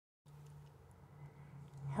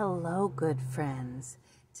Hello, good friends.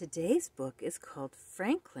 Today's book is called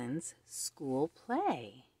Franklin's School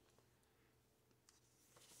Play.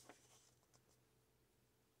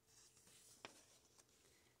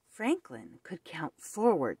 Franklin could count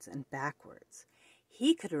forwards and backwards.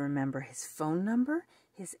 He could remember his phone number,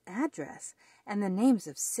 his address, and the names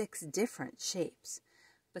of 6 different shapes.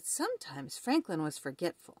 But sometimes Franklin was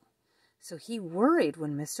forgetful. So he worried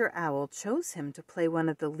when Mr. Owl chose him to play one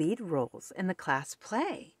of the lead roles in the class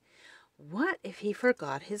play. What if he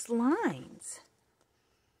forgot his lines?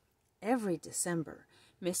 Every December,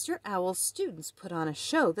 Mr. Owl's students put on a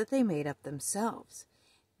show that they made up themselves.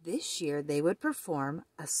 This year they would perform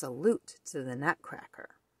a salute to the Nutcracker.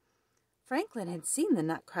 Franklin had seen the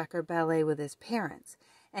Nutcracker ballet with his parents,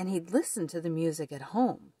 and he'd listened to the music at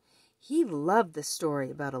home. He loved the story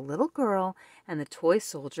about a little girl and the toy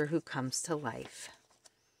soldier who comes to life.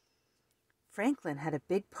 Franklin had a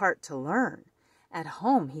big part to learn. At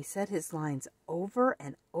home, he said his lines over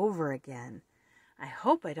and over again. "I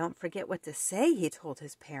hope I don't forget what to say," he told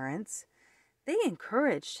his parents. They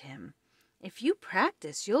encouraged him. "If you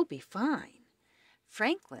practice, you'll be fine."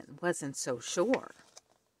 Franklin wasn't so sure.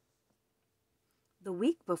 The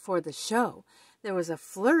week before the show, there was a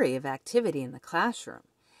flurry of activity in the classroom.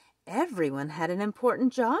 Everyone had an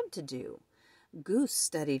important job to do. Goose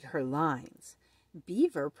studied her lines.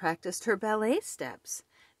 Beaver practiced her ballet steps.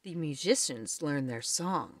 The musicians learned their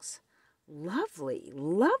songs. "Lovely,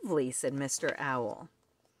 lovely," said Mr. Owl.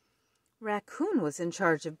 Raccoon was in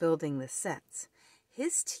charge of building the sets.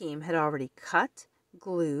 His team had already cut,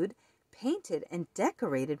 glued, painted, and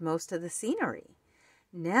decorated most of the scenery.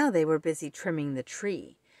 Now they were busy trimming the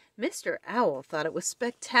tree. Mr. Owl thought it was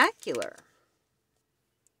spectacular.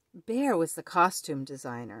 Bear was the costume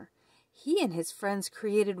designer. He and his friends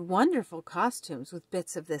created wonderful costumes with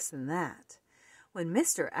bits of this and that. When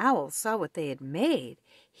Mr. Owl saw what they had made,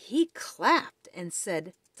 he clapped and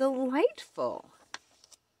said, "Delightful!"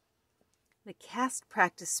 The cast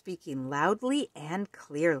practiced speaking loudly and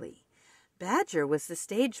clearly. Badger was the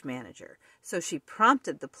stage manager, so she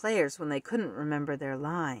prompted the players when they couldn't remember their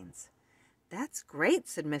lines. "That's great,"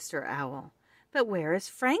 said Mr. Owl, "but where is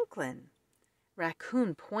Franklin?"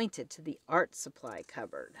 Raccoon pointed to the art supply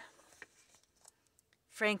cupboard.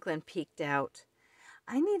 Franklin peeked out.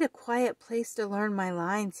 "I need a quiet place to learn my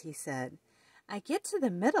lines," he said. "I get to the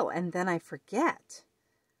middle and then I forget."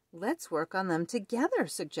 "Let's work on them together,"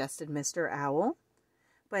 suggested Mr. Owl.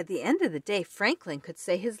 By the end of the day, Franklin could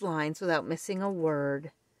say his lines without missing a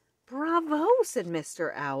word. "Bravo," said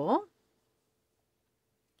Mr. Owl.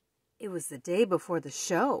 It was the day before the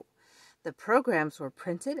show. The programs were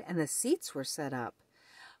printed and the seats were set up.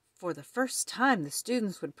 For the first time, the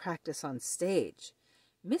students would practice on stage.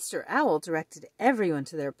 Mr. Owl directed everyone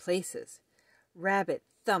to their places. Rabbit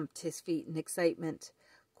thumped his feet in excitement.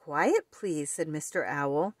 "Quiet, please," said Mr.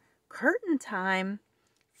 Owl. "Curtain time."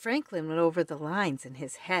 Franklin went over the lines in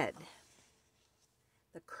his head.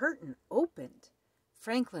 The curtain opened.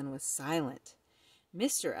 Franklin was silent.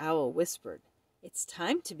 Mr. Owl whispered, "It's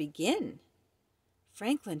time to begin."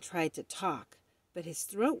 Franklin tried to talk, but his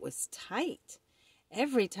throat was tight.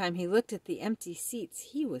 Every time he looked at the empty seats,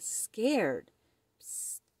 he was scared.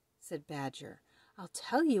 "Psst," said Badger. "I'll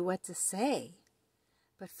tell you what to say."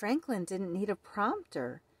 But Franklin didn't need a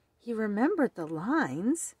prompter. He remembered the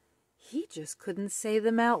lines. He just couldn't say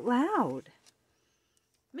them out loud.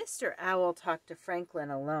 Mr. Owl talked to Franklin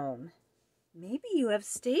alone. "Maybe you have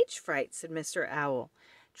stage fright," said Mr. Owl.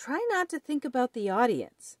 "Try not to think about the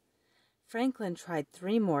audience." Franklin tried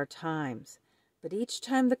 3 more times, but each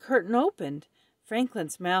time the curtain opened,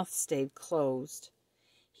 Franklin's mouth stayed closed.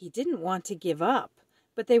 He didn't want to give up,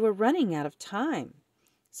 but they were running out of time.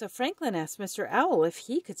 So Franklin asked Mr. Owl if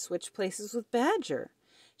he could switch places with Badger.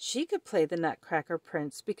 She could play the Nutcracker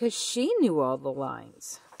Prince because she knew all the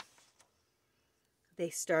lines. They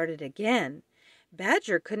started again.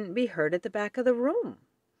 Badger couldn't be heard at the back of the room.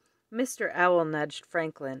 Mr. Owl nudged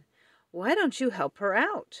Franklin. "Why don't you help her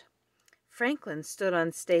out?" Franklin stood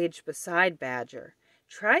on stage beside Badger.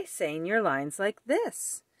 "Try saying your lines like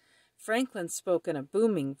this." Franklin spoke in a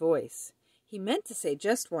booming voice. He meant to say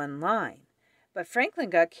just one line, but Franklin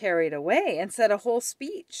got carried away and said a whole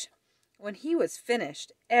speech. When he was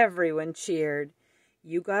finished, everyone cheered.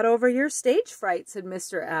 "You got over your stage fright," said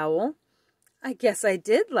Mr. Owl. "I guess I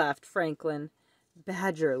did," laughed Franklin.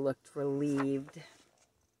 Badger looked relieved.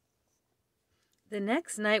 The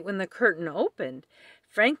next night when the curtain opened,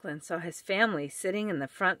 Franklin saw his family sitting in the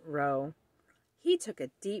front row. He took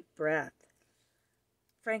a deep breath.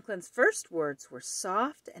 Franklin's first words were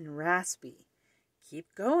soft and raspy.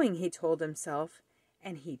 "Keep going," he told himself,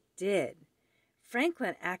 and he did.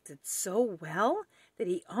 Franklin acted so well that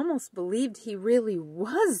he almost believed he really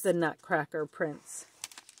was the Nutcracker Prince.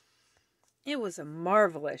 It was a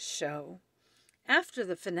marvelous show. After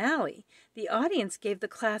the finale, the audience gave the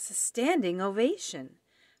class a standing ovation.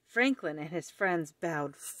 Franklin and his friends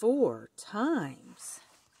bowed 4 times.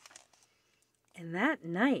 And that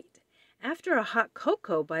night, after a hot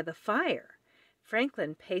cocoa by the fire,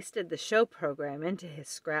 Franklin pasted the show program into his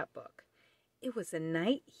scrapbook. It was a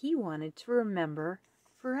night he wanted to remember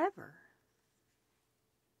forever.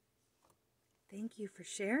 Thank you for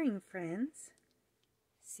sharing, friends.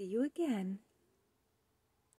 See you again.